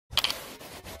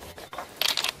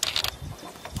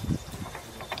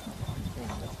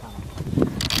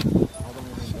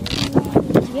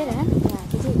biết đấy. Là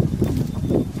cái gì?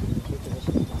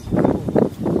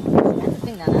 That's the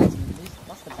thing that I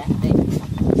what's the best thing?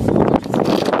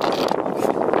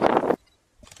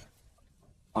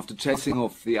 After chasing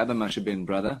off the other Mashabin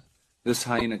brother, this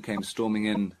hyena came storming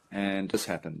in, and this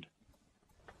happened.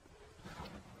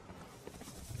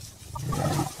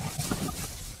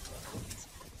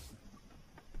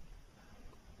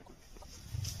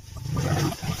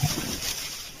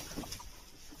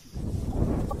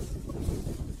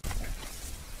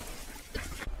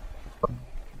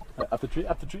 Up the tree,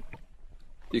 up the tree.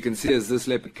 You can see as this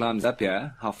leopard climbs up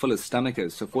here how full his stomach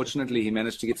is, so fortunately he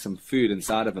managed to get some food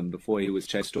inside of him before he was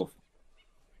chased off.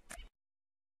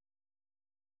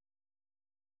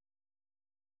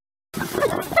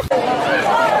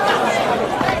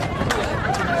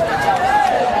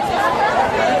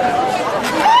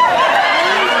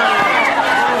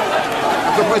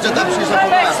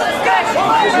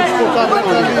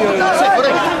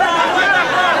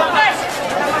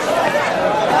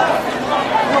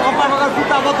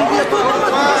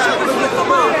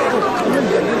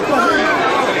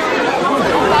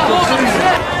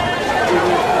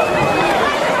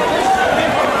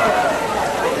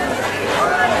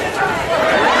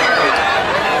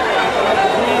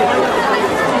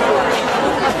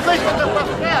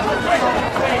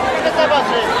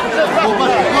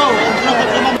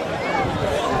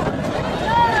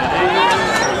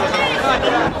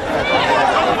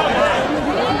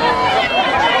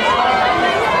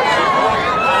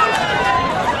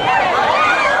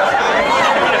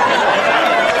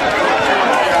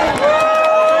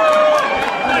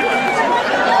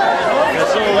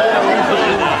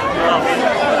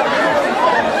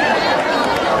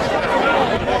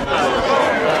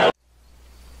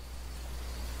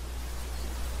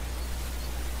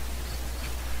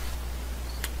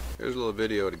 Here's a little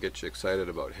video to get you excited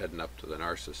about heading up to the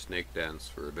Narcissus snake dance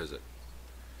for a visit.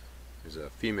 There's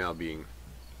a female being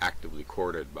actively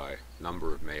courted by a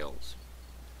number of males.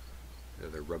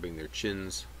 They're rubbing their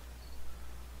chins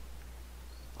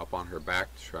up on her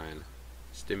back to try and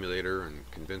stimulate her and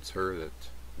convince her that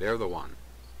they're the one.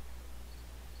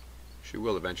 She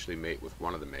will eventually mate with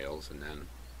one of the males and then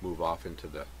move off into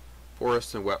the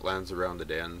forests and wetlands around the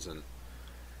dens and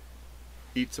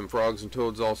eat some frogs and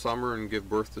toads all summer and give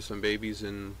birth to some babies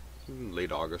in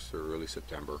late August or early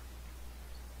September.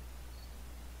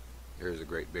 Here's a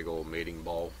great big old mating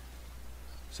ball.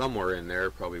 Somewhere in there,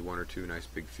 probably one or two nice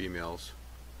big females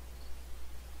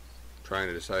trying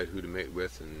to decide who to mate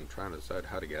with and trying to decide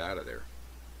how to get out of there.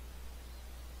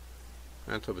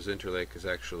 Manitoba's Interlake is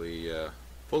actually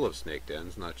full of snake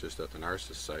dens, not just at the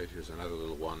Narcissus site. Here's another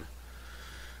little one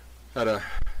at a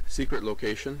secret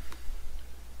location.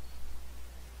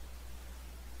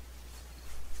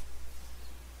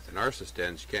 The Narcissus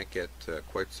dens you can't get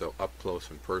quite so up close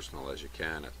and personal as you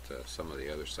can at some of the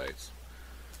other sites.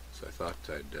 So I thought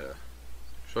I'd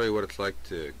show you what it's like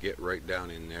to get right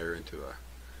down in there into a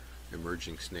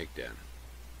emerging snake den.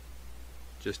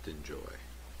 Just enjoy.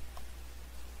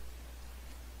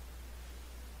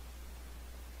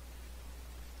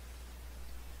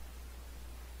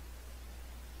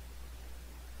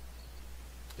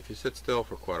 If you sit still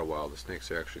for quite a while, the snakes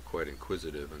are actually quite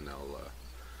inquisitive, and they'll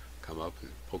come up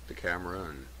and poke the camera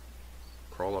and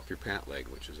crawl up your pant leg,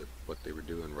 which is what they were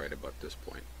doing right about this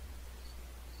point.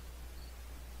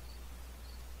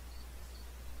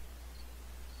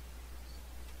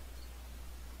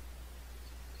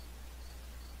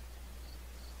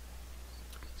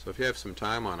 So if you have some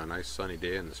time on a nice sunny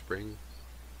day in the spring,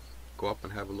 go up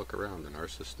and have a look around the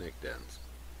Narcissus snake dens.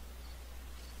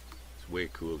 It's way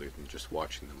cooler than just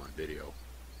watching them on video.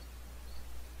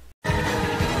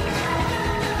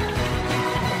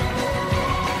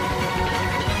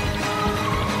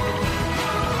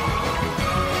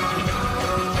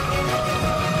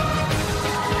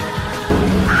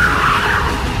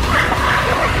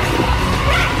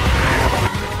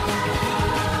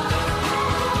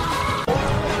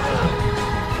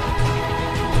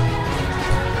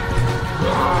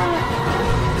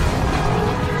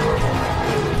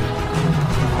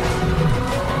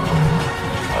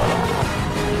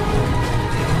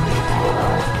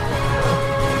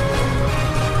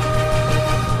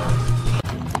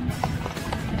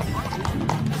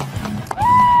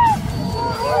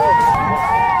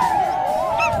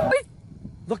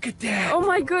 Look at that! Oh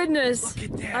my goodness!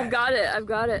 Look at that! I've got it, I've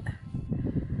got it.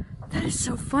 That is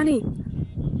so funny.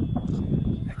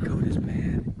 That goat is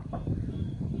mad.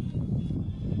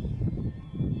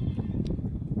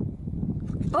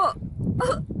 Oh!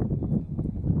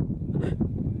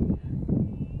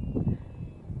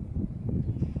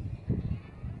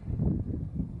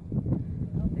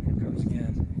 Here it comes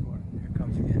again.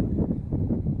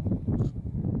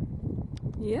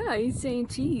 Yeah, he's saying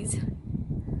cheese.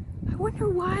 I wonder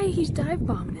why he's dive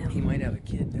bombing him. He might have a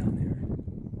kid down there.